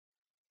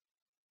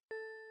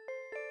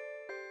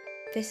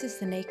This is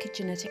the Naked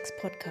Genetics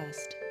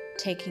podcast,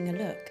 taking a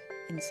look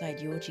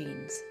inside your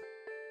genes.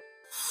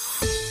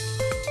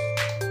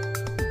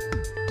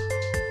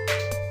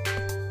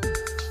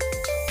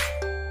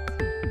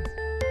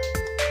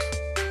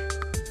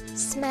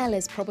 Smell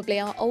is probably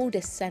our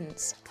oldest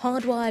sense,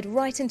 hardwired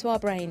right into our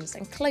brains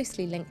and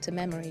closely linked to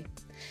memory.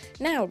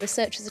 Now,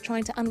 researchers are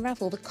trying to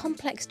unravel the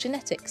complex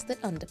genetics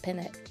that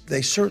underpin it.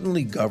 They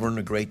certainly govern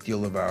a great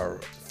deal of our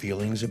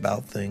feelings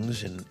about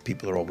things, and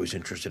people are always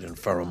interested in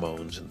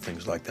pheromones and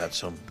things like that,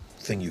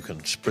 something you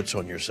can spritz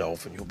on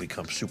yourself and you'll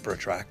become super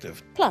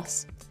attractive.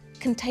 Plus,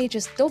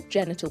 contagious dog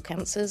genital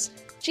cancers,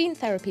 gene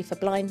therapy for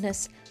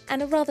blindness,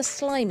 and a rather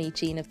slimy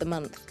gene of the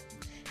month.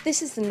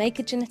 This is the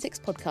Naked Genetics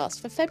podcast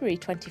for February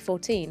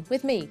 2014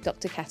 with me,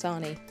 Dr. Kat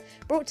Arney,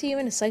 brought to you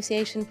in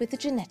association with the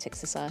Genetics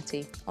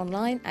Society,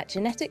 online at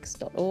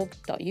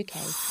genetics.org.uk.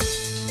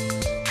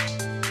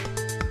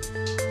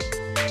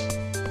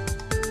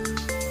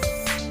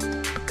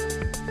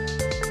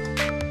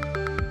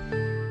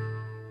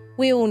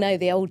 We all know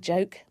the old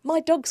joke, my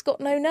dog's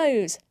got no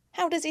nose.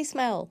 How does he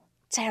smell?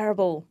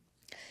 Terrible.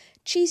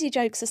 Cheesy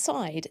jokes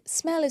aside,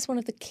 smell is one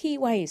of the key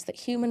ways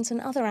that humans and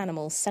other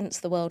animals sense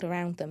the world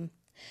around them.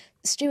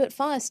 Stuart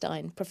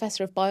Firestein,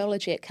 Professor of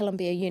Biology at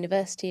Columbia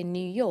University in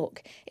New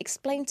York,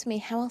 explained to me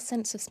how our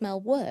sense of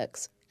smell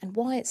works and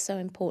why it's so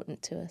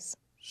important to us.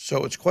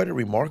 So it's quite a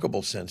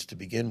remarkable sense to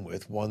begin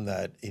with, one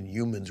that in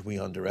humans we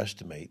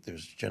underestimate.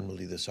 There's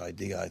generally this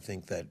idea, I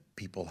think, that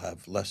people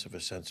have less of a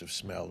sense of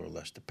smell or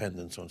less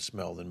dependence on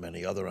smell than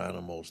many other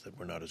animals, that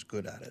we're not as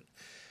good at it.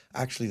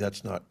 Actually,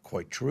 that's not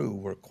quite true.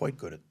 We're quite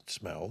good at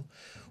smell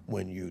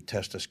when you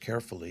test us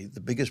carefully.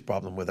 The biggest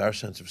problem with our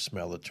sense of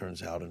smell, it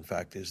turns out, in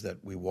fact, is that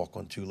we walk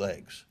on two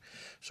legs.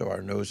 So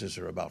our noses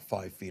are about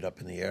 5 feet up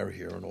in the air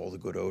here, and all the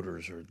good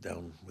odors are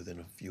down within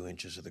a few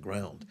inches of the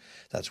ground.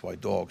 That's why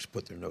dogs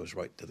put their nose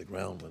right to the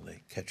ground when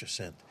they catch a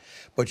scent.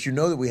 But you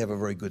know that we have a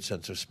very good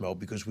sense of smell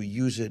because we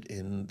use it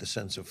in the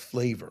sense of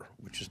flavor,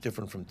 which is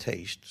different from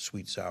taste,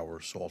 sweet, sour,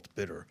 salt,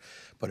 bitter.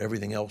 But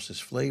everything else is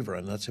flavor,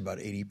 and that's about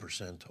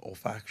 80%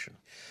 olfaction.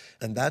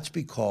 And that's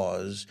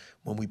because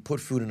when we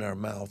put food in our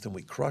mouth and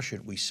we crush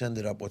it, we send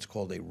it up what's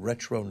called a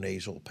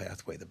retronasal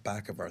pathway, the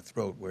back of our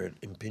throat, where it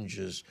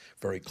impinges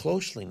very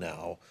closely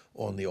now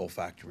on the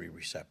olfactory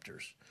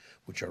receptors,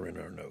 which are in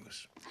our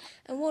nose.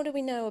 And what do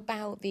we know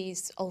about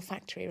these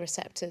olfactory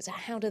receptors?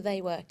 How do they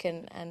work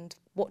and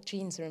what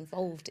genes are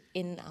involved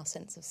in our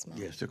sense of smell?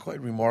 Yes, they're quite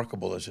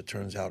remarkable as it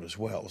turns out as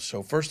well.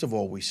 So first of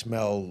all, we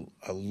smell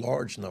a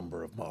large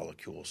number of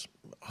molecules,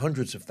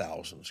 hundreds of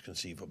thousands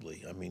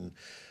conceivably. I mean,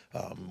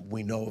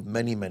 we know of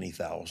many, many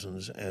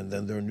thousands, and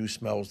then there are new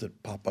smells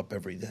that pop up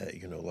every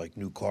day, like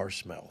new car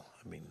smell.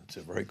 I mean, it's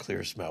a very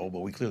clear smell,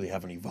 but we clearly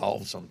haven't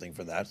evolved something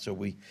for that, so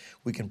we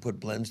can put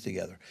blends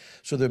together.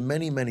 So there are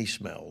many, many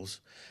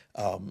smells.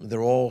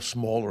 They're all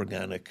small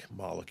organic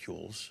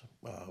molecules,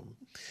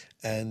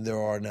 and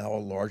there are now a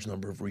large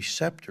number of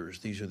receptors.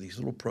 These are these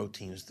little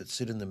proteins that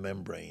sit in the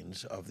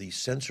membranes of these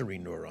sensory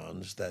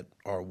neurons that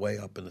are way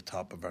up in the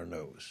top of our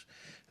nose.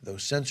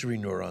 Those sensory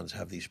neurons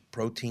have these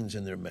proteins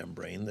in their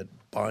membrane that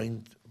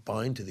bind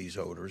to these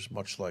odors,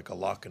 much like a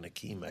lock and a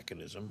key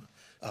mechanism.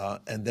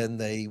 And then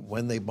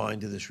when they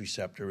bind to this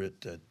receptor, it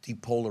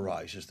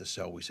depolarizes the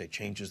cell, we say,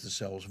 changes the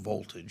cell's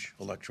voltage,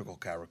 electrical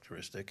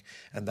characteristic,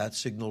 and that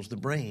signals the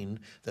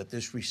brain that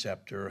this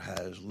receptor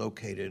has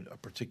located a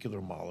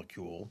particular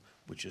molecule,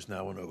 which is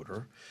now an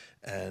odor,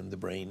 and the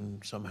brain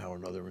somehow or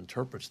another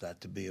interprets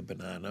that to be a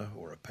banana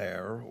or a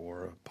pear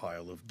or a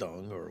pile of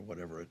dung or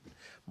whatever it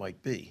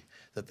might be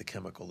that the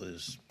chemical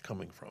is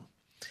coming from.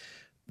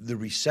 The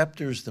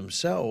receptors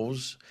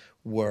themselves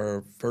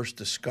were first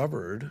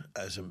discovered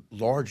as a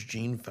large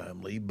gene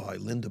family by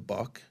Linda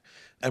Buck.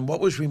 And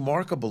what was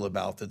remarkable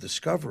about the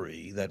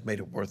discovery that made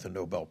it worth a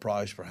Nobel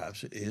Prize,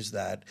 perhaps, is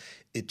that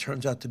it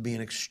turns out to be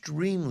an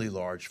extremely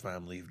large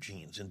family of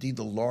genes, indeed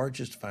the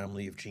largest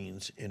family of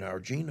genes in our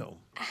genome.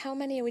 How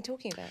many are we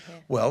talking about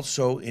here? Well,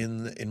 so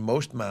in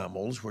most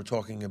mammals, we're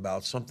talking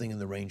about something in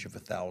the range of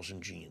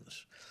 1,000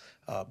 genes.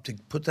 To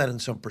put that in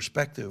some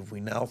perspective,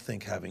 we now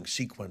think, having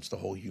sequenced the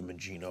whole human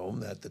genome,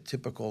 that the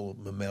typical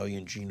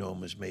mammalian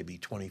genome is maybe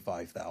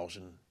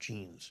 25,000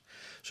 genes.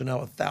 So now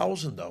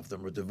 1,000 of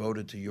them are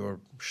devoted to your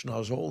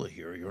schnozola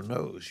here, your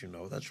nose.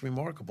 That's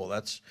remarkable.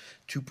 That's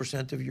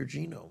 2% of your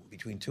genome,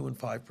 between 2 and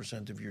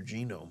 5% of your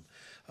genome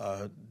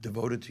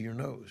devoted to your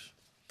nose.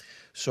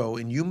 So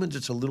in humans,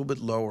 it's a little bit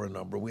lower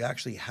number. We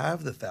actually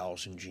have the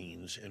 1,000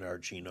 genes in our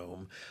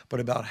genome, but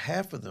about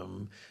half of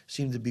them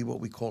seem to be what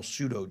we call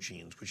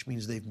pseudogenes, which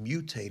means they've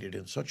mutated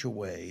in such a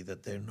way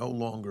that they're no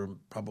longer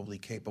probably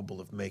capable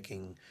of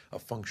making a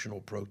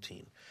functional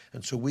protein.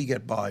 And so we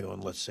get by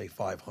on, let's say,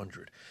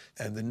 500.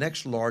 And the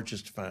next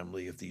largest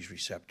family of these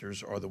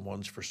receptors are the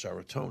ones for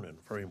serotonin,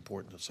 very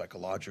important in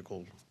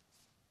psychological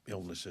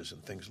illnesses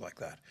and things like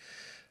that.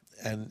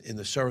 And in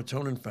the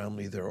serotonin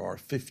family, there are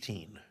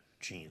 15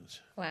 genes.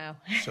 Wow.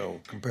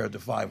 So compared to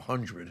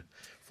 500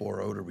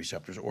 for odor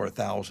receptors, or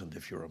 1,000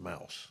 if you're a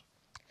mouse.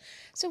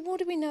 So what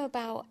do we know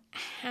about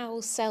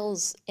how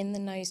cells in the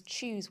nose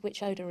choose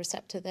which odour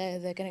receptor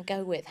they're going to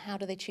go with? How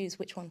do they choose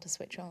which one to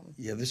switch on?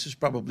 Yeah, this is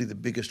probably the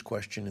biggest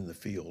question in the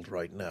field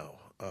right now.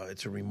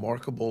 It's a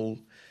remarkable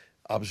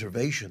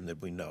observation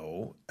that we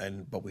know,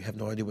 but we have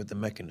no idea what the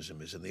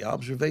mechanism is. And the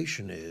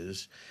observation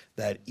is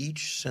that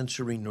each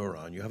sensory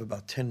neuron, you have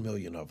about 10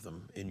 million of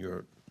them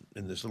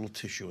in this little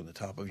tissue in the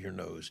top of your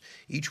nose.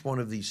 Each one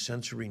of these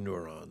sensory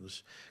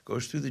neurons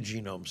goes through the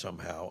genome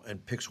somehow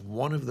and picks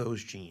one of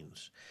those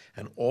genes.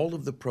 And all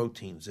of the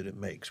proteins that it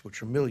makes,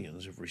 which are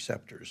millions of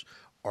receptors,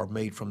 are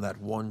made from that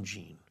one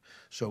gene.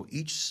 So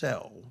each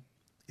cell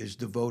is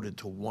devoted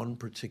to one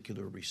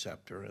particular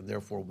receptor and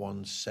therefore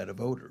one set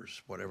of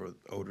odors, whatever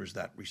odors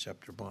that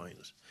receptor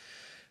binds.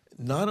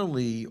 Not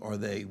only are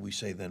they, we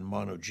say then,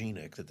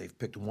 monogenic, that they've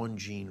picked one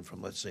gene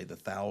from, let's say, the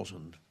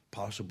 1,000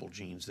 possible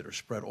genes that are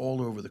spread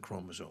all over the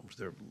chromosomes.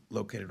 They're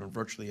located on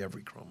virtually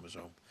every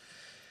chromosome.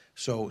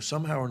 So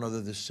somehow or another,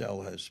 this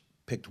cell has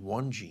picked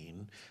one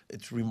gene.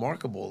 It's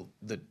remarkable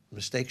that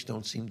mistakes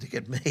don't seem to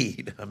get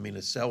made. I mean,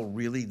 a cell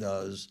really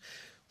does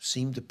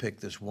seem to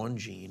pick this one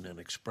gene and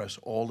express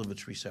all of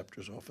its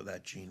receptors off of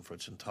that gene for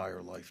its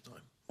entire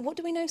lifetime. What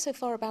do we know so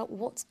far about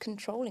what's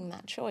controlling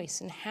that choice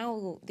and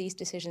how these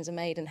decisions are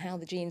made and how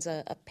the genes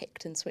are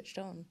picked and switched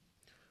on?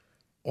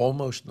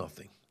 Almost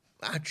nothing.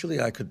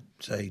 Actually, I could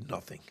say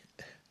nothing.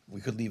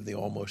 We could leave the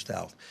almost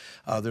out.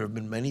 There have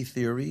been many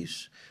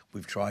theories.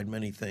 We've tried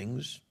many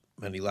things.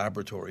 Many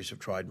laboratories have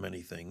tried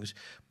many things,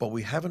 but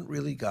we haven't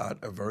really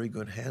got a very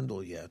good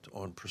handle yet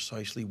on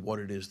precisely what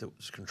it is that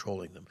is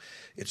controlling them.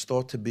 It's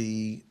thought to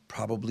be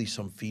probably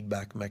some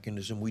feedback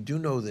mechanism. We do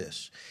know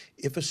this.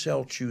 If a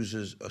cell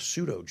chooses a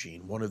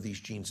pseudogene, one of these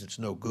genes that's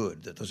no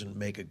good, that doesn't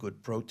make a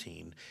good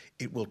protein,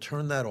 it will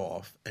turn that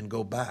off and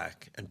go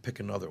back and pick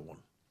another one.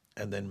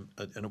 And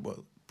it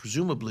will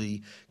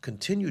presumably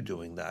continue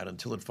doing that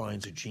until it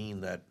finds a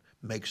gene that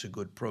makes a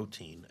good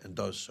protein and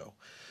does so.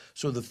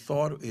 So the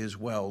thought is,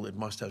 well, it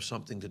must have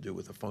something to do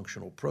with a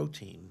functional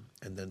protein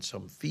and then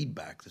some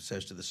feedback that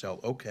says to the cell,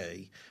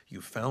 okay,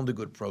 you found a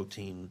good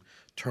protein,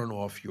 turn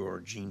off your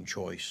gene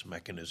choice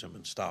mechanism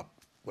and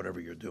stop whatever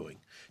you're doing.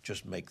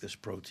 Just make this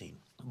protein.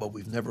 But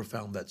we've never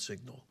found that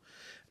signal.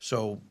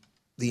 So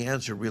the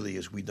answer really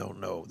is we don't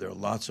know. There are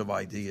lots of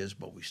ideas,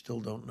 but we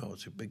still don't know.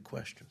 It's a big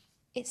question.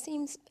 It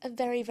seems a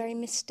very, very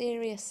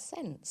mysterious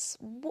sense.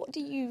 What do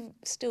you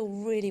still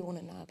really want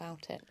to know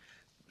about it?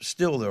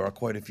 Still, there are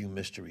quite a few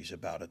mysteries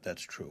about it,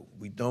 that's true.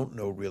 We don't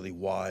know really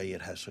why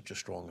it has such a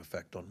strong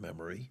effect on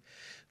memory.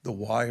 The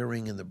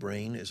wiring in the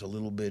brain is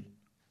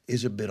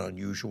a bit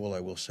unusual, I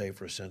will say,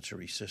 for a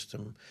sensory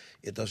system.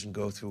 It doesn't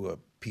go through a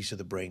piece of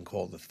the brain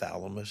called the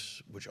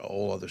thalamus, which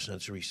all other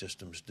sensory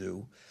systems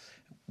do.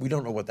 We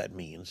don't know what that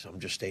means. I'm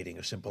just stating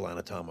a simple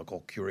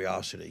anatomical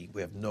curiosity. We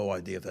have no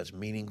idea if that's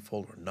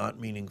meaningful or not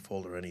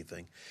meaningful or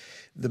anything.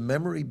 The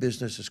memory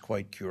business is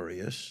quite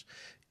curious.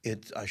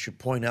 I should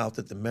point out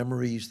that the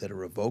memories that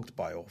are evoked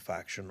by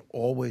olfaction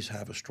always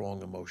have a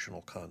strong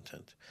emotional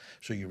content.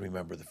 So you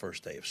remember the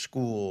first day of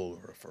school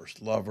or a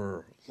first lover,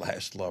 or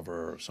last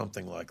lover, or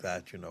something like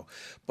that,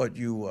 But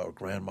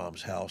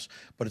grandmom's house.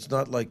 But it's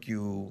not like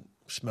you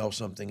smell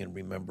something and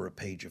remember a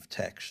page of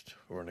text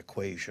or an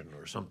equation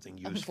or something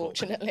useful.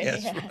 Unfortunately,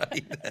 yes, yeah.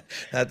 Right.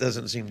 That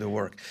doesn't seem to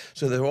work.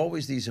 So there are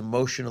always these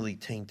emotionally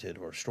tainted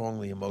or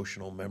strongly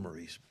emotional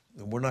memories.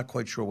 And we're not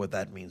quite sure what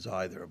that means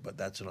either, but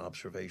that's an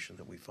observation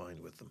that we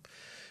find with them.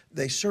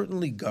 They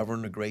certainly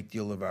govern a great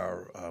deal of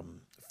our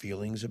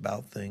feelings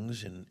about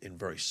things in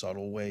very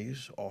subtle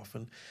ways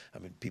often. I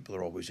mean, people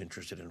are always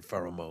interested in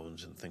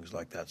pheromones and things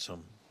like that,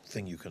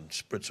 something you can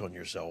spritz on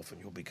yourself and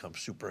you'll become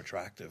super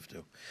attractive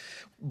to.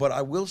 But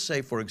I will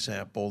say, for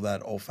example,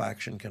 that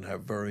olfaction can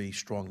have very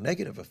strong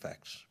negative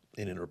effects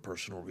in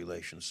interpersonal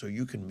relations. So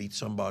you can meet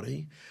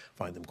somebody,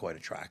 find them quite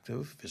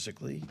attractive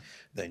physically,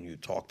 then you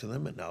talk to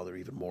them and now they're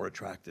even more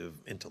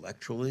attractive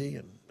intellectually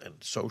and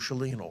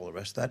socially and all the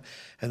rest of that.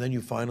 And then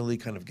you finally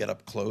kind of get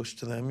up close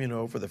to them,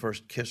 for the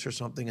first kiss or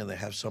something, and they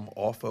have some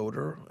off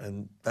odor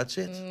and that's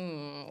it.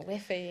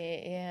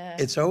 Whiffy, yeah.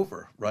 It's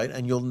over, right?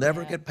 And you'll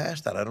never get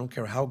past that. I don't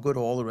care how good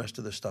all the rest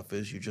of the stuff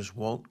is, you just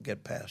won't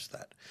get past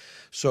that.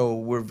 So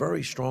we're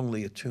very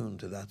strongly attuned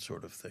to that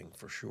sort of thing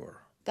for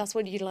sure. That's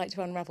what you'd like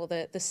to unravel,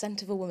 the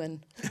scent of a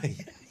woman.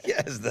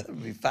 Yes, that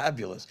would be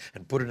fabulous.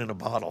 And put it in a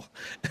bottle.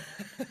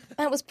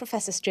 That was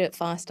Professor Stuart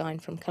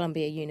Firestein from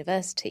Columbia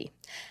University.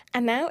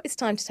 And now it's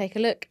time to take a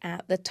look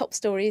at the top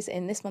stories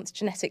in this month's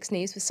genetics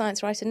news with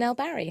science writer Nell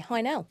Barry. Hi,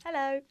 Nell.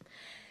 Hello.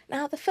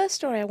 Now, the first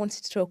story I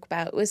wanted to talk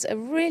about was a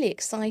really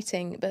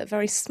exciting but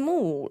very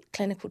small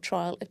clinical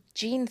trial of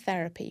gene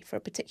therapy for a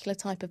particular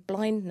type of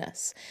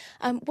blindness.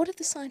 What have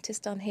the scientists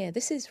done here?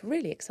 This is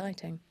really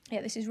exciting.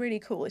 Yeah, this is really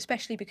cool,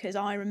 especially because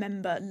I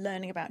remember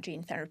learning about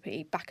gene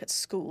therapy back at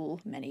school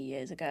many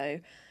years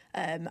ago.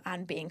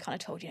 And being kind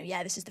of told,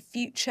 this is the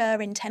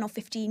future. In 10 or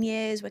 15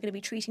 years, we're going to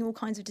be treating all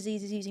kinds of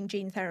diseases using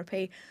gene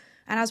therapy.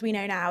 And as we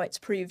know now, it's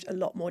proved a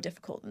lot more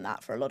difficult than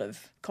that for a lot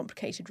of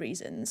complicated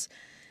reasons.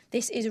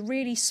 This is a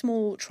really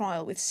small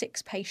trial with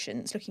 6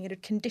 patients looking at a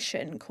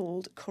condition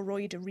called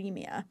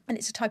choroideremia, and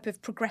it's a type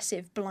of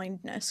progressive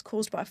blindness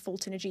caused by a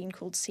fault in a gene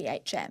called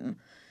CHM.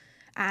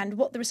 And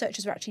what the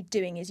researchers are actually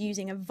doing is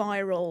using a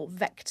viral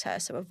vector,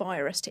 so a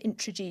virus, to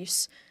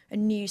introduce a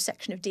new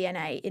section of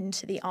DNA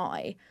into the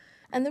eye.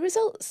 And the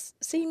results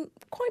seem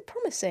quite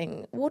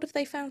promising. What have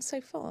they found so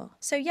far?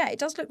 So yeah, it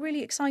does look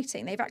really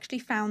exciting. They've actually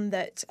found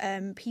that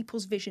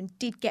people's vision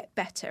did get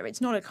better. It's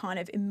not a kind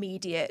of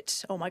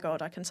immediate, oh my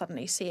God, I can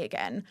suddenly see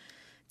again.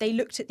 They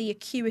looked at the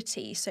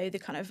acuity, so the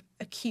kind of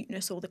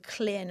acuteness or the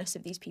clearness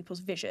of these people's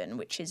vision,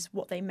 which is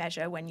what they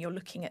measure when you're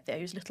looking at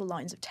those little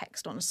lines of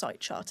text on a sight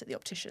chart at the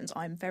opticians.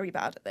 I'm very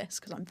bad at this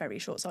because I'm very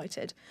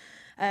short-sighted.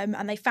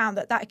 And they found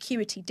that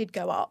acuity did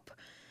go up.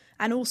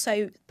 And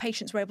also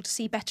patients were able to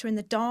see better in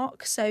the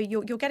dark. So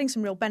you're getting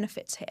some real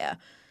benefits here.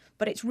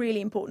 But it's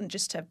really important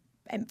just to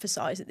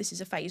emphasise that this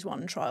is a phase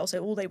 1 trial. So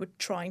all they were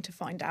trying to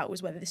find out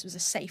was whether this was a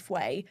safe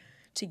way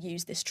to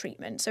use this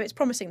treatment. So it's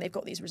promising they've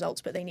got these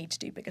results, but they need to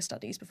do bigger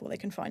studies before they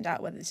can find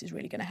out whether this is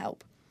really going to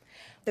help.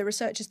 The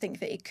researchers think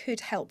that it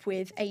could help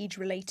with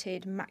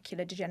age-related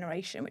macular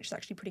degeneration, which is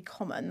actually pretty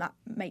common. That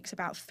makes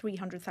about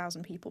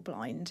 300,000 people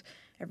blind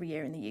every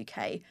year in the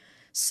UK.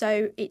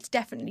 So it's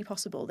definitely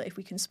possible that if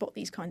we can spot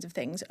these kinds of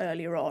things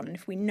earlier on, and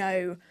if we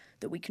know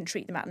that we can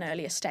treat them at an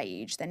earlier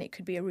stage, then it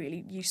could be a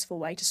really useful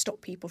way to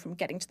stop people from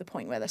getting to the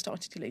point where they're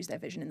starting to lose their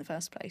vision in the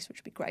first place, which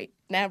would be great.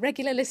 Now,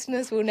 regular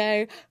listeners will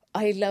know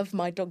I love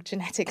my dog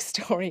genetic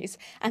stories,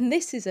 and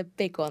this is a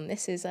big one.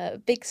 This is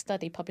a big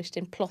study published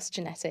in PLOS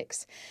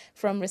Genetics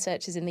from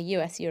researchers in the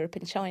US, Europe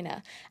and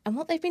China. And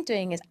what they've been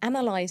doing is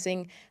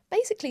analysing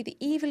basically the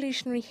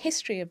evolutionary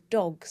history of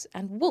dogs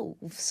and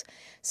wolves.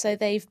 So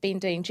they've been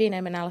doing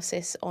genome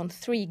analysis on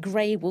 3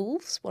 grey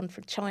wolves, one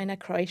from China,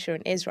 Croatia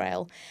and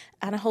Israel,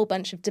 and a whole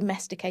bunch of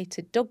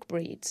domesticated dog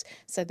breeds.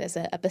 So there's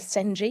a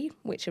Basenji,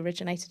 which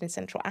originated in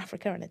Central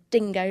Africa, and a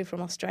dingo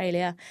from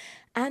Australia.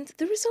 And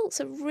the results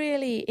are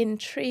really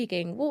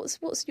intriguing.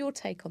 What's your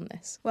take on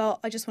this? Well,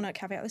 I just want to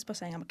caveat this by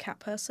saying I'm a cat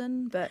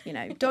person, but, you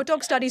know,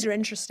 dog studies are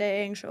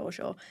interesting, sure.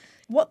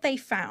 What they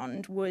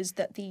found was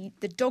that the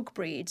dog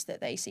breeds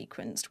that they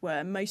sequenced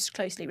were most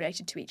closely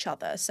related to each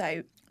other.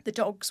 So the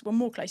dogs were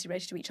more closely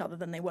related to each other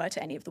than they were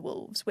to any of the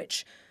wolves,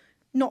 which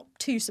not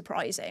too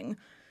surprising,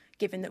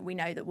 given that we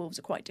know that wolves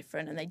are quite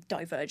different and they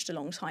diverged a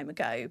long time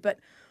ago. But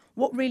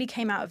what really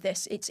came out of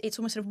this, it's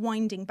almost sort of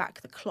winding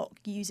back the clock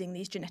using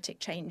these genetic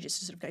changes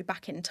to sort of go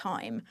back in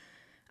time.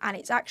 And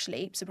it's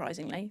actually,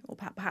 surprisingly, or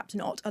perhaps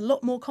not, a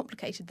lot more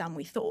complicated than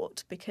we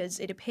thought, because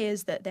it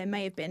appears that there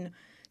may have been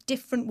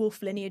different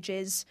wolf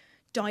lineages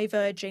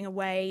diverging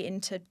away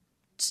into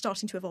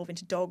starting to evolve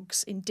into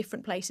dogs in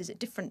different places at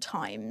different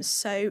times.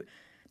 So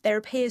there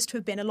appears to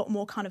have been a lot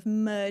more kind of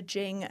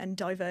merging and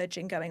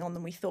diverging going on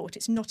than we thought.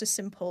 It's not as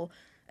simple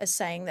as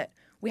saying that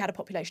we had a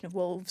population of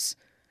wolves,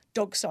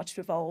 dogs started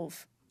to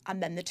evolve,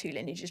 and then the 2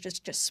 lineages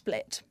just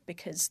split,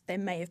 because there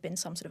may have been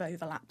some sort of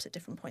overlaps at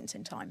different points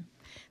in time.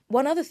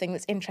 One other thing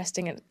that's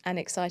interesting and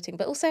exciting,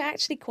 but also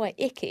actually quite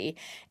icky,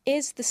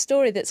 is the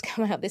story that's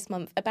come out this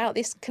month about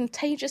this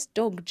contagious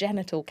dog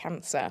genital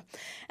cancer.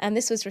 And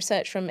this was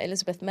research from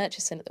Elizabeth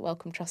Murchison at the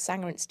Wellcome Trust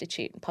Sanger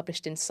Institute and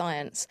published in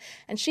Science.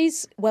 And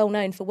she's well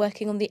known for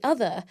working on the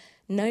other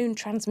known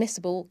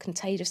transmissible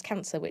contagious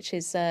cancer, which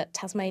is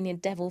Tasmanian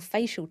devil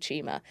facial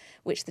tumour,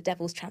 which the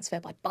devils transfer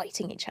by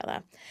biting each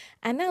other.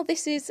 And now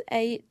this is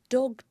a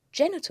dog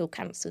genital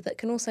cancer that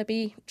can also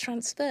be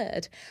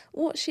transferred.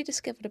 What's she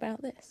discovered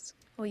about this?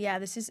 Well, yeah,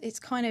 it's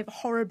kind of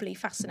horribly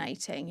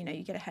fascinating. You know,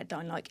 you get a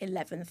headline like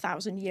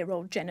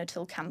 11,000-year-old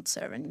genital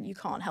cancer and you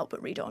can't help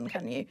but read on,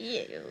 can you?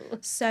 Ew.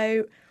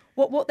 So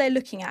what they're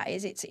looking at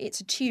is it's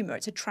a tumour,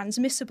 it's a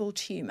transmissible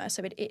tumour.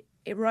 So it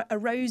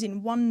arose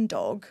in one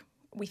dog,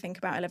 we think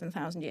about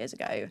 11,000 years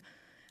ago,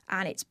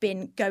 and it's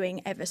been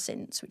going ever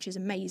since, which is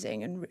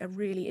amazing and a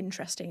really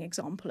interesting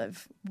example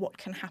of what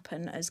can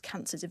happen as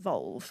cancers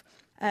evolve.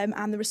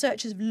 And the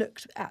researchers have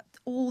looked at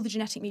all the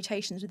genetic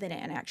mutations within it,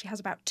 and it actually has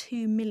about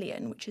 2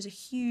 million, which is a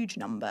huge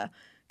number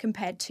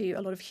compared to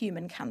a lot of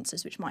human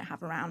cancers, which might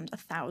have around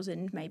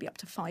 1,000, maybe up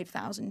to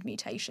 5,000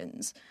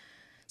 mutations.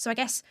 So I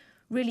guess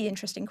really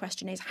interesting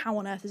question is, how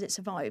on earth has it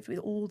survived with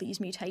all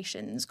these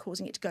mutations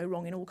causing it to go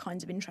wrong in all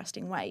kinds of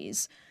interesting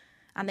ways?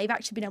 And they've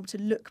actually been able to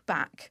look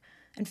back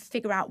and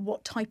figure out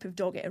what type of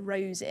dog it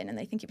arose in. And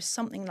they think it was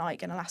something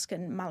like an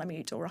Alaskan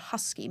Malamute or a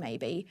Husky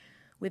maybe,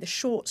 with a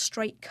short,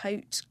 straight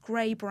coat,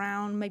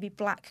 grey-brown, maybe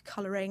black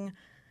colouring.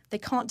 They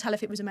can't tell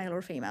if it was a male or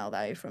a female,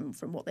 though, from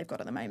what they've got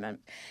at the moment.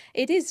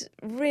 It is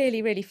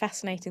really, really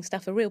fascinating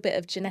stuff, a real bit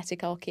of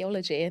genetic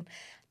archaeology. And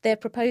they're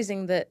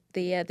proposing that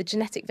the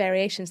genetic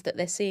variations that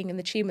they're seeing in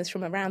the tumours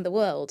from around the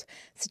world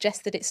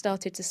suggest that it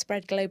started to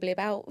spread globally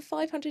about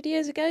 500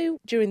 years ago,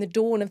 during the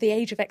dawn of the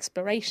age of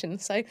exploration.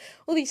 So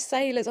all these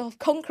sailors off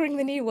conquering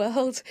the new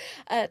world,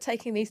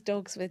 taking these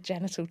dogs with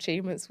genital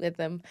tumours with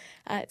them.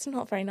 It's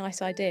not a very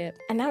nice idea.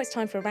 And now it's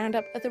time for a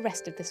roundup of the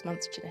rest of this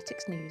month's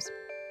genetics news.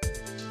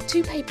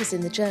 Two papers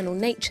in the journal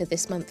Nature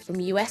this month from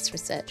US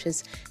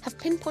researchers have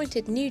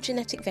pinpointed new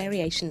genetic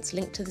variations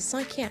linked to the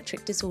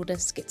psychiatric disorder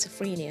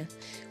schizophrenia,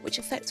 which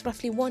affects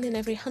roughly 1 in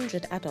every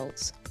 100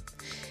 adults.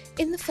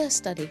 In the first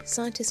study,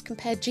 scientists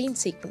compared gene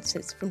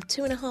sequences from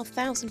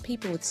 2,500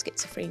 people with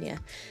schizophrenia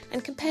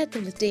and compared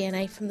them with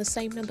DNA from the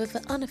same number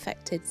for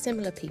unaffected,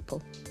 similar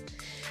people.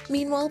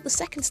 Meanwhile, the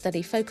second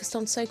study focused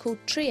on so-called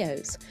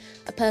trios,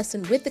 a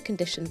person with the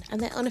condition and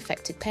their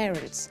unaffected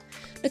parents,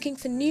 looking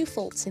for new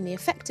faults in the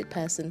affected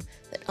person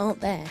that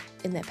aren't there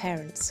in their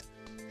parents.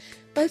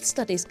 Both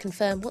studies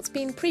confirm what's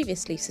been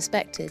previously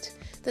suspected,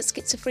 that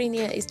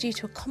schizophrenia is due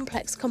to a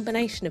complex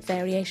combination of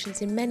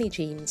variations in many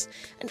genes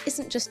and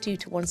isn't just due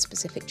to one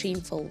specific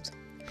gene fold.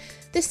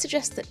 This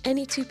suggests that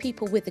any two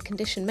people with the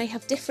condition may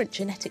have different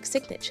genetic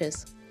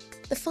signatures.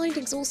 The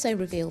findings also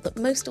reveal that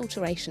most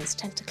alterations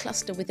tend to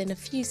cluster within a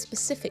few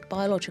specific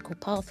biological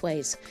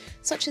pathways,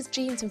 such as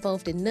genes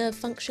involved in nerve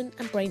function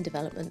and brain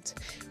development,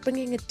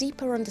 bringing a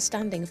deeper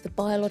understanding of the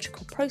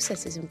biological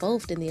processes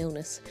involved in the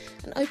illness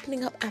and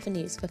opening up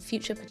avenues for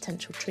future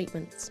potential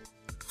treatments.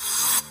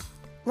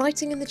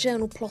 Writing in the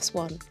journal PLOS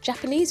ONE,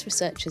 Japanese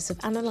researchers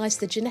have analysed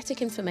the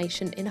genetic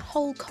information in a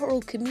whole coral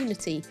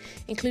community,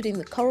 including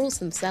the corals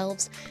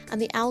themselves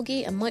and the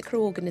algae and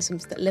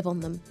microorganisms that live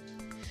on them.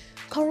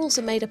 Corals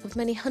are made up of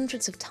many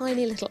hundreds of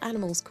tiny little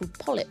animals called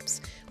polyps,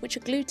 which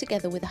are glued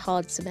together with a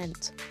hard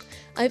cement.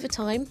 Over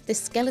time, this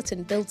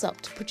skeleton builds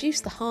up to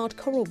produce the hard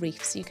coral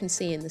reefs you can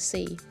see in the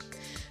sea.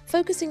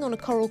 Focusing on a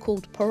coral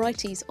called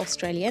Porites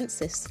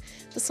australiensis,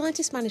 the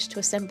scientists managed to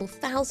assemble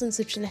thousands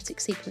of genetic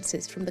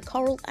sequences from the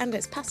coral and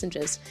its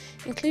passengers,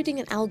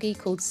 including an algae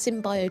called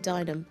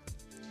Symbiodinum.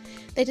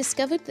 They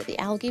discovered that the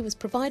algae was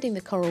providing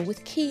the coral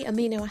with key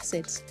amino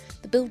acids,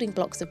 the building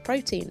blocks of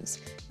proteins,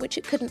 which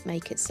it couldn't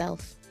make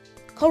itself.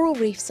 Coral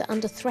reefs are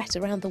under threat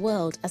around the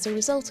world as a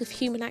result of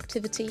human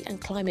activity and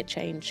climate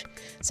change,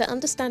 so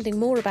understanding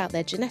more about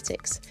their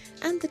genetics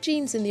and the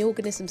genes in the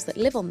organisms that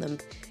live on them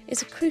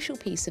is a crucial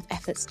piece of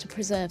efforts to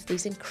preserve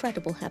these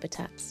incredible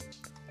habitats.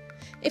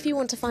 If you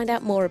want to find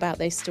out more about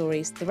those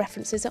stories, the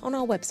references are on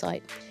our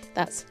website.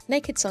 That's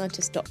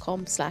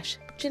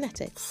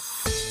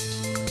nakedscientist.com/genetics.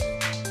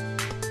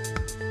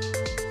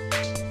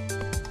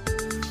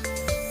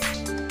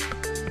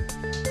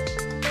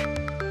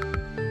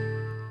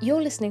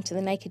 You're listening to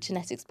the Naked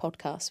Genetics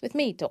podcast with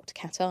me, Dr.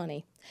 Kat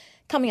Arney.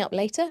 Coming up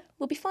later,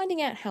 we'll be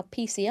finding out how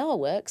PCR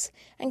works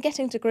and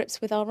getting to grips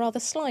with our rather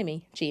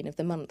slimy gene of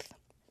the month.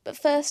 But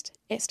first,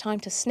 it's time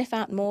to sniff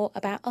out more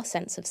about our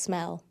sense of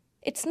smell.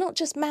 It's not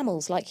just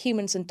mammals like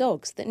humans and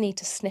dogs that need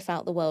to sniff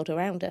out the world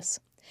around us.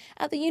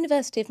 At the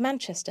University of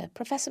Manchester,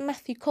 Professor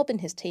Matthew Cobb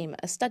and his team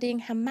are studying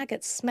how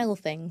maggots smell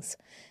things.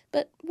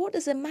 But what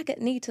does a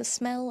maggot need to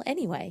smell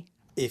anyway?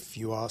 If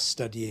you are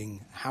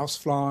studying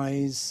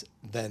houseflies,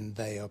 then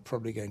they are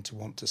probably going to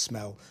want to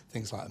smell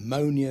things like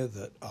ammonia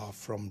that are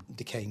from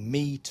decaying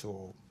meat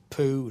or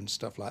poo and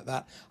stuff like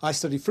that. I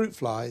study fruit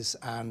flies,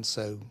 and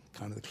so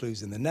kind of the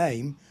clues in the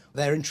name,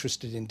 they're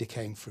interested in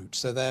decaying fruit.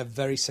 So they're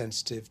very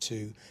sensitive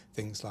to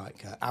things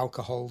like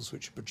alcohols,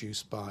 which are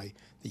produced by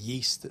the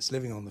yeast that's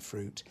living on the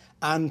fruit,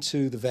 and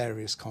to the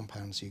various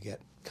compounds you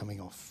get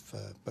coming off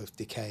both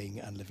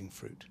decaying and living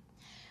fruit.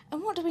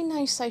 And what do we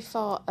know so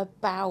far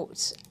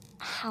about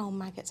how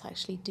maggots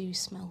actually do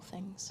smell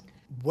things?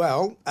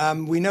 Well,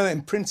 we know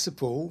in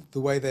principle the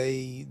way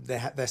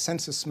their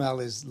sense of smell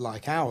is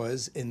like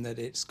ours, in that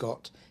it's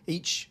got,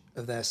 each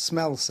of their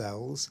smell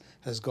cells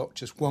has got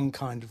just one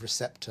kind of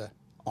receptor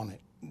on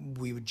it.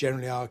 We would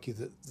generally argue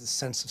that the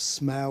sense of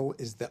smell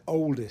is the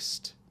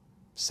oldest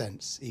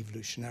sense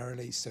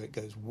evolutionarily, so it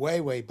goes way,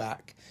 way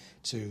back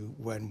to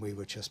when we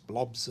were just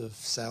blobs of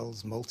cells,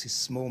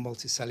 small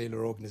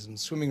multicellular organisms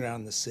swimming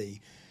around the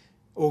sea.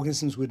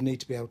 Organisms would need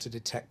to be able to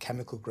detect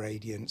chemical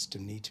gradients, to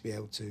need to be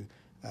able to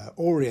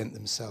orient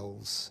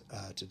themselves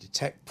to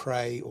detect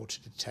prey or to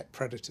detect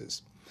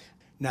predators.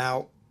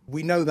 Now,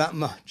 we know that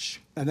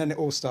much, and then it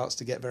all starts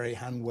to get very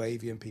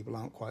hand-wavy and people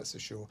aren't quite so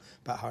sure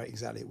about how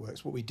exactly it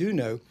works. What we do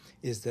know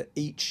is that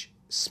each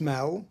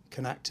smell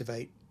can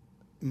activate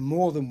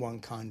more than one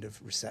kind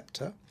of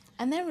receptor.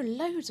 And there are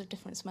loads of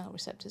different smell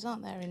receptors,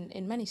 aren't there,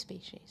 in many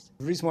species?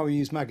 The reason why we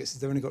use maggots is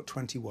they've only got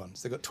 21.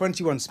 So they've got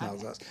 21 smell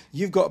cells. Okay.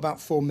 You've got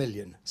about 4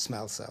 million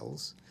smell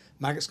cells.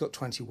 Maggots got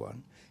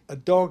 21. A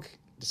dog,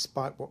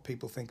 despite what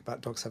people think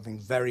about dogs having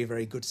very,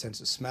 very good sense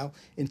of smell,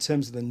 in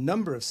terms of the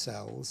number of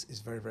cells is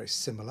very, very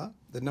similar.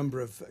 The number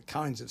of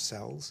kinds of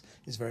cells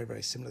is very,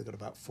 very similar. They've got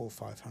about 400 or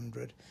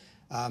 500.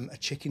 A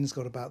chicken's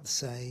got about the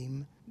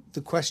same.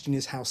 The question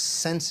is, how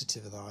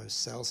sensitive are those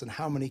cells and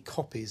how many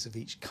copies of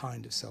each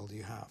kind of cell do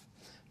you have?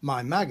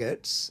 My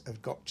maggots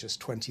have got just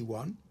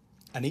 21,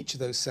 and each of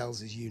those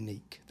cells is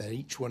unique.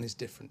 Each one is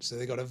different. So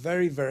they've got a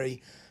very,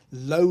 very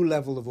low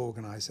level of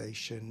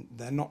organisation.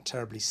 They're not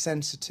terribly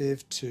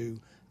sensitive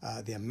to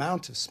the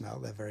amount of smell.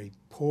 They're very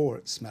poor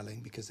at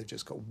smelling because they've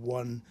just got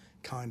one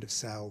kind of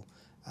cell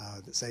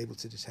that's able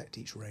to detect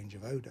each range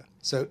of odour.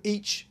 So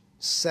each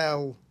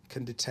cell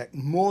can detect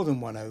more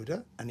than one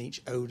odour, and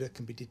each odour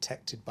can be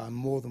detected by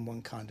more than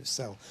one kind of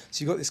cell.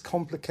 So you've got this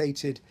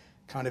complicated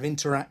kind of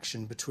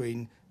interaction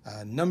between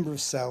a number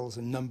of cells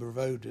and number of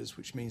odours,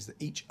 which means that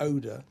each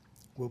odour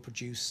will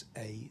produce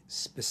a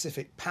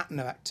specific pattern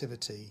of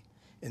activity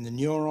in the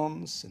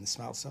neurons, in the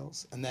smell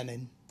cells, and then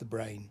in the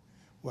brain,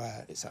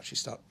 where it's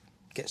actually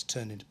gets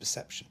turned into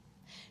perception.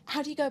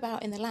 How do you go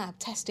about in the lab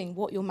testing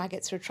what your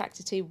maggots are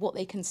attracted to, what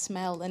they can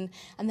smell, and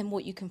then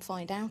what you can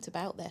find out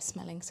about their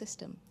smelling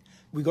system?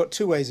 We've got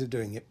two ways of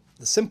doing it.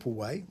 The simple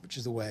way, which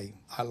is the way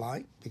I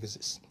like because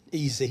it's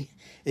easy,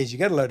 is you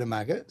get a load of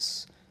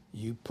maggots,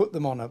 you put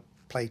them on a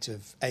plate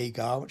of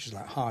agar, which is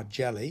like hard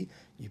jelly,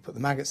 you put the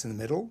maggots in the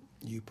middle,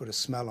 you put a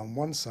smell on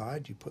one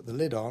side, you put the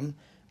lid on,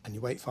 and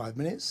you wait 5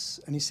 minutes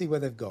and you see where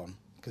they've gone,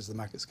 because the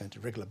maggot's going to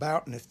wriggle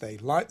about, and if they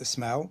like the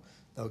smell,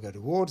 they'll go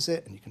towards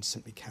it, and you can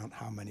simply count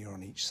how many are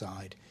on each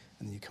side,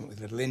 and then you come up with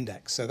a little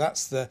index. So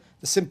that's the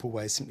simple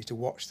way, simply to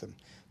watch them.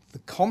 The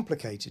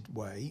complicated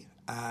way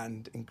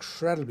and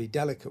incredibly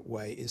delicate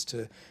way is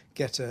to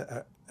get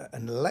an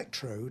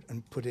electrode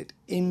and put it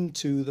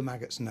into the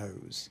maggot's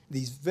nose.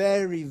 These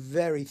very,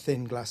 very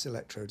thin glass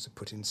electrodes are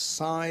put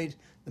inside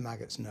the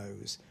maggot's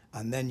nose,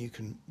 and then you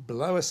can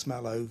blow a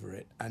smell over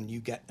it and you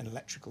get an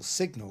electrical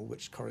signal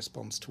which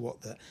corresponds to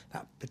what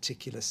that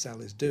particular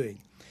cell is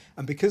doing.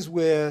 And because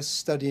we're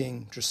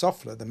studying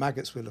Drosophila, the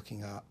maggots we're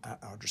looking at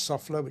are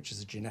Drosophila, which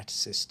is a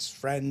geneticist's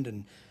friend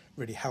and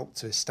really helped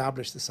to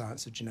establish the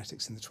science of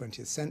genetics in the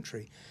 20th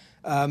century.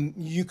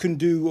 You can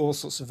do all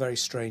sorts of very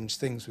strange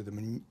things with them.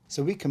 And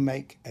so we can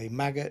make a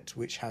maggot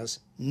which has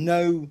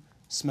no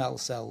smell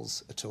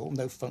cells at all,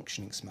 no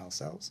functioning smell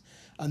cells.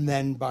 And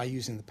then by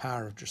using the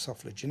power of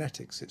Drosophila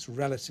genetics, it's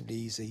relatively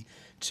easy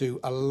to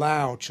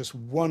allow just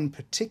one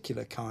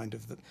particular kind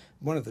of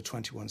one of the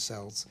 21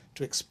 cells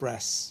to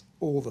express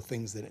all the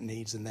things that it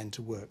needs and then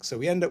to work. So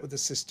we end up with a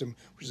system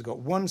which has got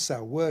one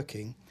cell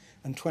working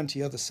and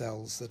 20 other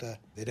cells that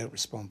they don't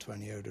respond to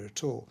any odour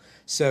at all.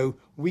 So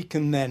we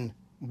can then,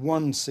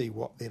 one, see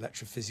what the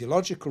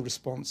electrophysiological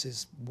response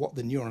is, what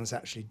the neuron is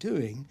actually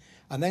doing,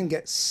 and then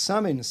get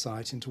some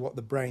insight into what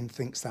the brain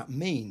thinks that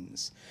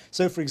means.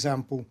 So, for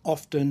example,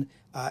 often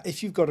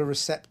if you've got a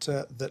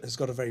receptor that has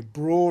got a very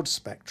broad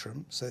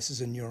spectrum, so this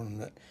is a neuron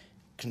that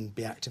can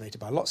be activated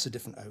by lots of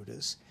different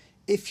odours,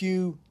 if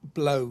you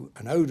blow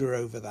an odour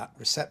over that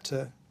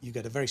receptor, you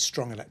get a very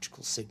strong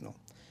electrical signal.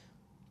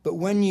 But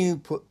when you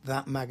put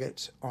that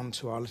maggot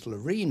onto our little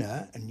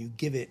arena and you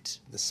give it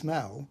the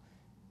smell,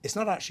 it's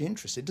not actually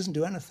interested, it doesn't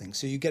do anything.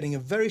 So you're getting a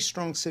very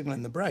strong signal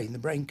in the brain. The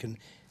brain can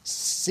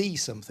see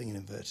something in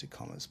inverted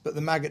commas, but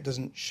the maggot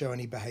doesn't show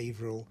any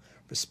behavioural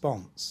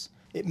response.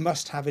 It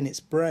must have in its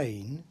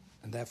brain,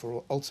 and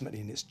therefore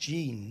ultimately in its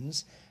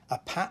genes, a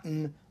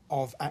pattern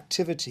of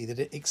activity that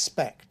it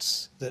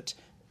expects that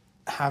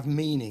have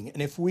meaning.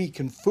 And if we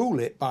can fool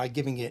it by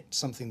giving it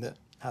something that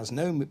has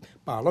no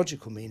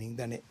biological meaning,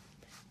 then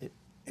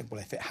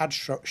well, if it had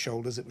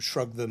shoulders, it would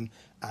shrug them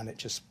and it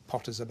just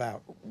potters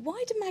about.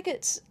 Why do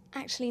maggots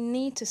actually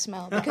need to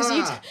smell?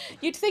 Because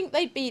you'd think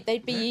they'd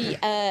be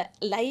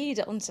laid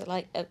onto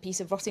like a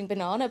piece of rotting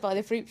banana by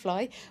the fruit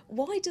fly.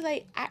 Why do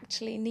they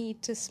actually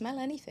need to smell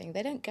anything?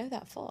 They don't go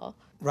that far.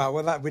 Right,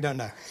 well, that we don't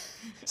know.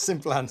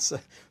 Simple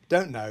answer,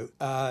 don't know.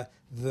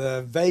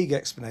 The vague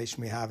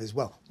explanation we have is,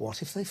 well,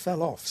 what if they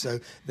fell off? So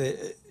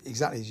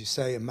exactly as you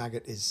say, a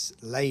maggot is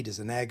laid as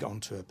an egg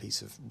onto a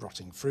piece of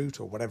rotting fruit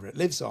or whatever it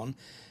lives on.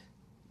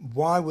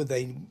 Why would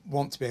they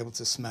want to be able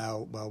to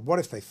smell? Well, what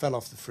if they fell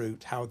off the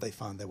fruit? How would they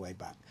find their way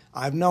back?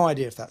 I have no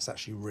idea if that's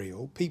actually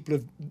real.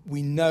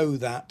 We know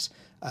that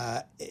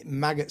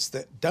maggots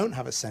that don't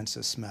have a sense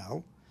of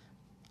smell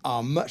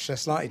are much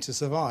less likely to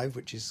survive,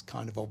 which is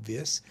kind of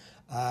obvious,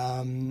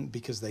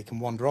 because they can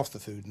wander off the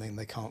food and then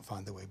they can't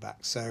find their way back.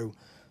 So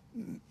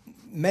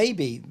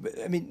maybe,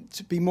 I mean,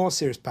 to be more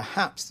serious,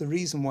 perhaps the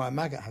reason why a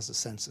maggot has a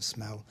sense of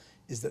smell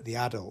is that the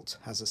adult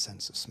has a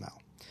sense of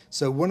smell.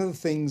 So one of the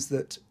things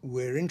that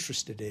we're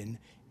interested in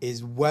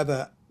is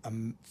whether a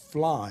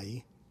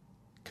fly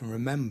can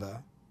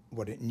remember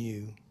what it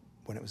knew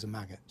when it was a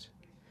maggot.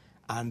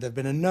 And there have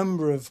been a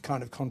number of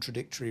kind of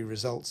contradictory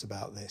results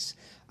about this.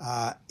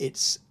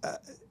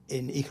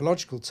 In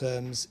ecological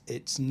terms,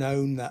 it's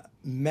known that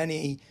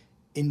many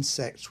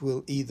insects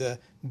will either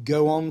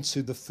go on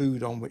to the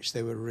food on which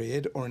they were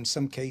reared, or in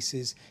some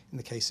cases, in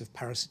the case of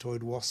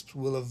parasitoid wasps,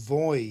 will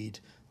avoid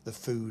the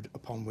food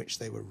upon which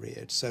they were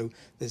reared. So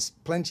there's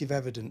plenty of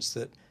evidence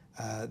that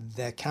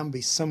there can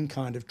be some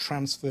kind of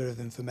transfer of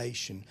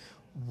information.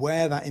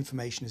 Where that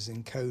information is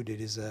encoded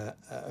is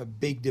a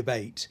big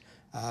debate.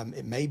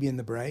 It may be in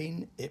the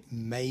brain, it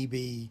may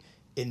be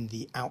in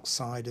the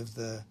outside of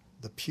the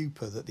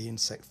pupa that the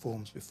insect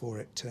forms before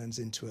it turns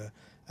into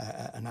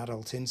an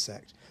adult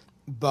insect.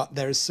 But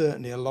there is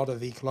certainly a lot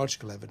of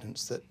ecological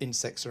evidence that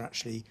insects are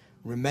actually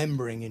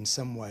remembering in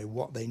some way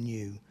what they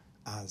knew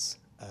as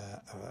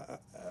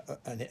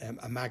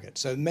a maggot.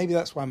 So maybe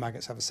that's why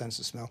maggots have a sense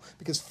of smell,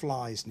 because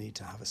flies need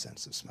to have a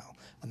sense of smell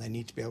and they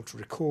need to be able to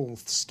recall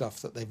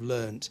stuff that they've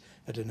learnt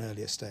at an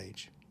earlier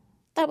stage.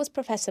 That was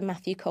Professor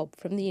Matthew Cobb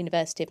from the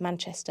University of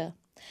Manchester.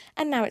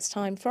 And now it's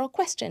time for our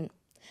question.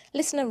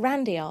 Listener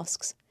Randy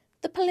asks,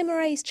 the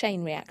polymerase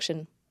chain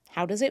reaction,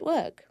 How does it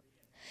work?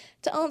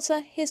 To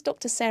answer, here's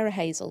Dr. Sarah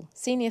Hazel,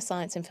 Senior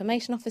Science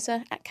Information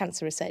Officer at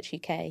Cancer Research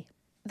UK.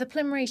 The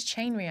polymerase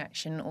chain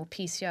reaction, or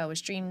PCR,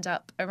 was dreamed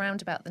up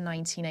around about the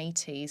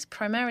 1980s,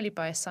 primarily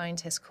by a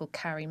scientist called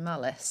Kary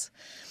Mullis.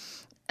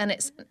 And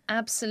it's an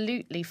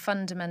absolutely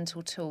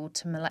fundamental tool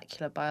to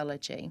molecular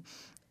biology.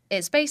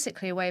 It's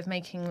basically a way of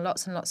making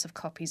lots and lots of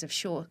copies of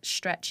short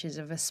stretches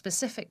of a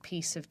specific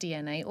piece of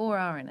DNA or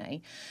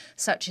RNA,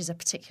 such as a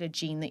particular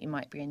gene that you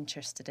might be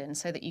interested in,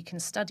 so that you can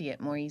study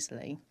it more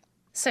easily.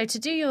 So to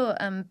do your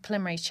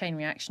polymerase chain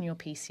reaction, your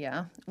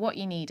PCR, what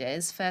you need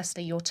is,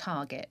 firstly, your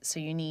target. So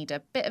you need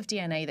a bit of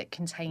DNA that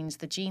contains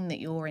the gene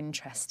that you're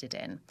interested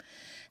in.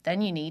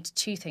 Then you need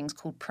two things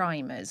called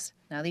primers.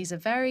 Now, these are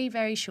very,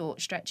 very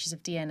short stretches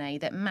of DNA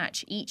that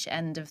match each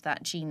end of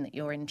that gene that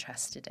you're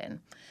interested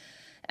in.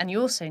 And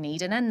you also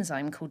need an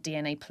enzyme called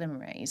DNA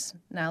polymerase.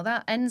 Now,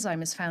 that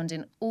enzyme is found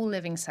in all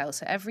living cells,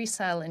 so every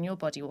cell in your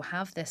body will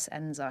have this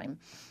enzyme.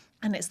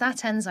 And it's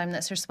that enzyme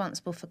that's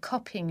responsible for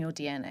copying your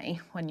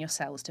DNA when your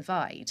cells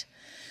divide.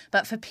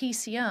 But for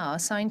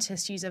PCR,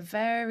 scientists use a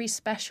very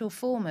special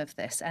form of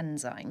this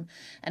enzyme,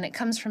 and it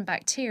comes from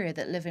bacteria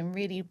that live in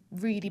really,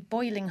 really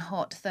boiling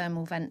hot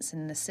thermal vents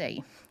in the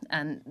sea.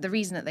 And the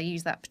reason that they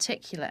use that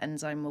particular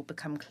enzyme will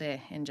become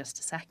clear in just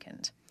a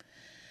second.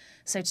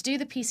 So to do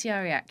the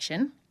PCR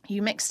reaction,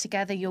 you mix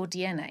together your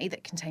DNA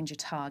that contains your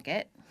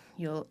target,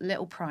 your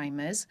little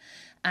primers,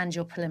 and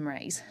your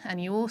polymerase.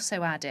 And you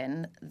also add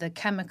in the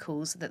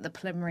chemicals that the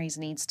polymerase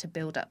needs to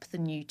build up the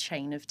new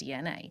chain of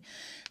DNA.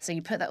 So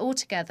you put that all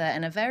together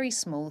in a very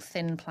small,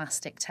 thin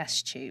plastic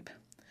test tube.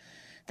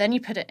 Then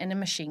you put it in a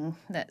machine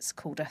that's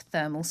called a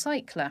thermal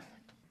cycler.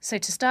 So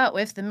to start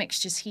with, the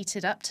mixture's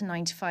heated up to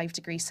 95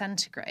 degrees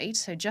centigrade,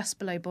 so just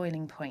below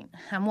boiling point.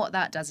 And what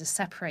that does is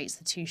separates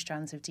the two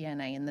strands of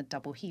DNA in the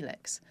double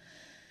helix.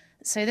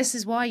 So this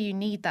is why you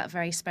need that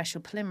very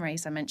special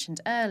polymerase I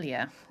mentioned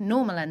earlier.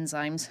 Normal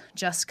enzymes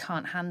just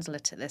can't handle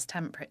it at this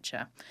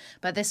temperature,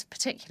 but this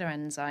particular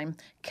enzyme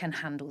can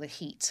handle the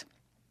heat.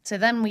 So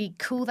then we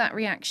cool that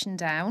reaction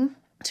down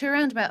to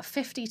around about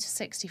 50 to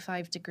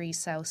 65 degrees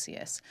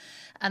Celsius.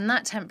 And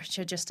that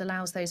temperature just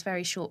allows those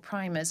very short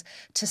primers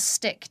to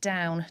stick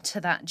down to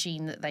that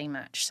gene that they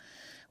match.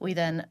 We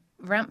then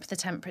ramp the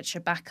temperature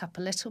back up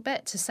a little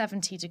bit to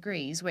 70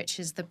 degrees, which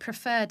is the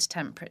preferred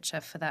temperature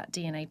for that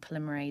DNA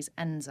polymerase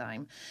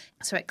enzyme.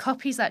 So it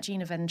copies that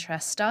gene of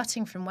interest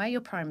starting from where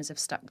your primers have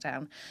stuck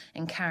down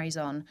and carries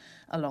on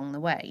along the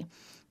way.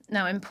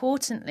 Now,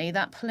 importantly,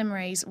 that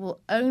polymerase will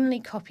only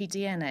copy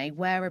DNA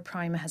where a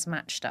primer has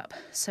matched up,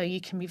 so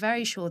you can be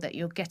very sure that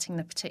you're getting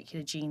the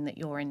particular gene that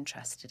you're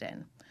interested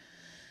in.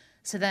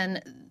 So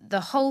then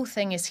the whole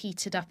thing is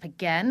heated up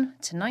again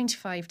to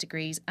 95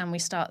 degrees and we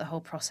start the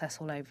whole process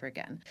all over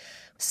again.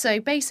 So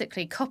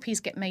basically, copies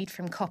get made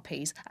from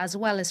copies as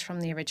well as from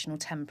the original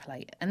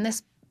template. And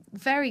this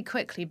very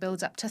quickly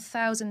builds up to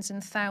thousands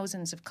and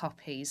thousands of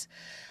copies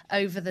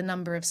over the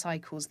number of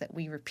cycles that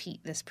we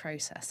repeat this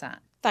process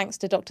at. Thanks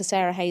to Dr.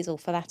 Sarah Hazel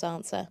for that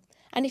answer.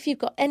 And if you've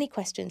got any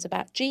questions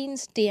about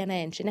genes,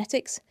 DNA and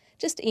genetics,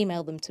 just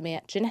email them to me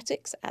at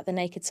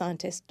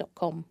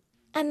genetics@thenakedscientist.com.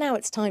 And now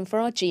it's time for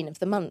our gene of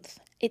the month.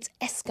 It's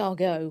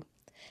escargot.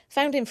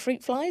 Found in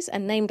fruit flies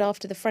and named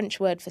after the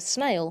French word for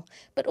snail,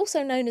 but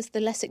also known as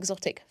the less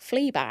exotic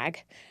flea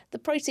bag, the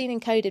protein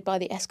encoded by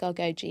the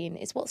escargot gene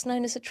is what's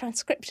known as a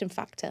transcription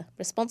factor,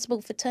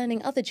 responsible for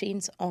turning other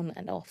genes on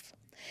and off.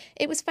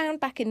 It was found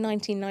back in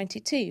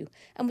 1992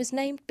 and was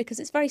named because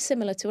it's very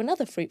similar to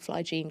another fruit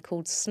fly gene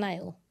called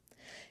snail.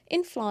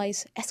 In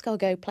flies,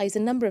 escargot plays a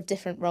number of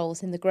different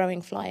roles in the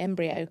growing fly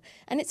embryo,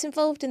 and it's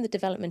involved in the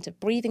development of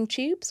breathing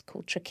tubes,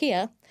 called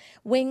trachea,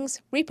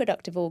 wings,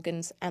 reproductive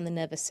organs, and the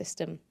nervous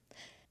system.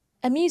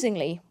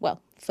 Amusingly, well,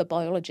 for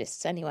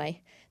biologists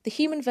anyway, the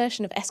human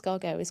version of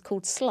escargot is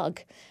called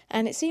slug,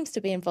 and it seems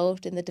to be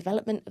involved in the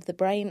development of the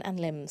brain and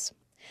limbs.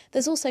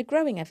 There's also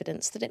growing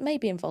evidence that it may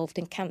be involved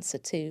in cancer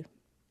too.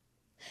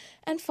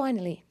 And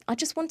finally, I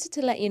just wanted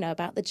to let you know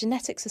about the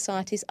Genetics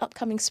Society's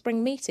upcoming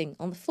spring meeting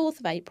on the 4th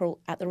of April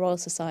at the Royal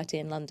Society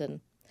in London.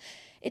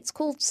 It's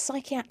called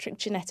Psychiatric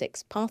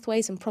Genetics,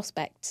 Pathways and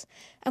Prospects,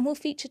 and will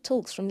feature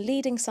talks from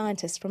leading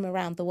scientists from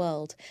around the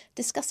world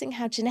discussing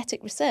how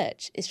genetic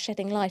research is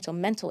shedding light on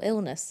mental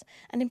illness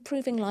and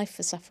improving life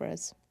for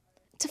sufferers.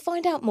 To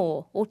find out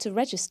more or to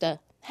register,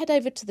 head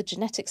over to the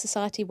Genetics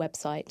Society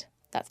website.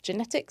 That's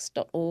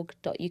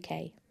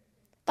genetics.org.uk.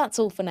 That's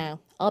all for now.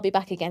 I'll be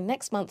back again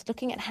next month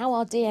looking at how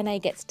our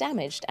DNA gets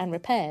damaged and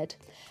repaired,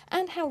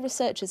 and how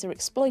researchers are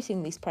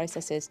exploiting these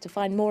processes to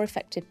find more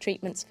effective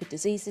treatments for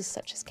diseases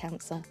such as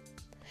cancer.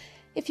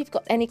 If you've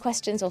got any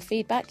questions or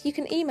feedback, you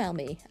can email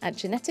me at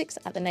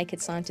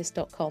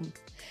genetics@thenakedscientist.com.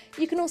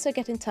 You can also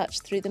get in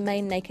touch through the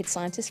main Naked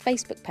Scientist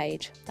Facebook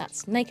page,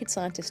 that's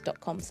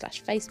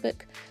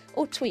nakedscientist.com/Facebook,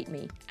 or tweet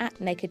me at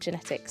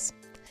nakedgenetics.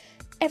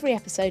 Every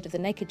episode of the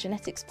Naked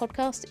Genetics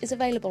podcast is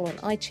available on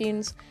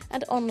iTunes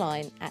and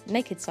online at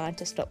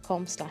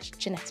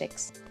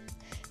nakedscientist.com/genetics.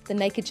 The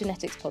Naked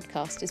Genetics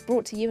podcast is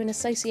brought to you in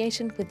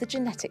association with the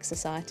Genetics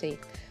Society,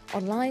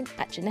 online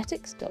at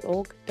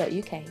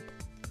genetics.org.uk.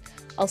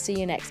 I'll see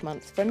you next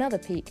month for another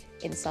peek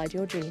inside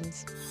your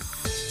genes.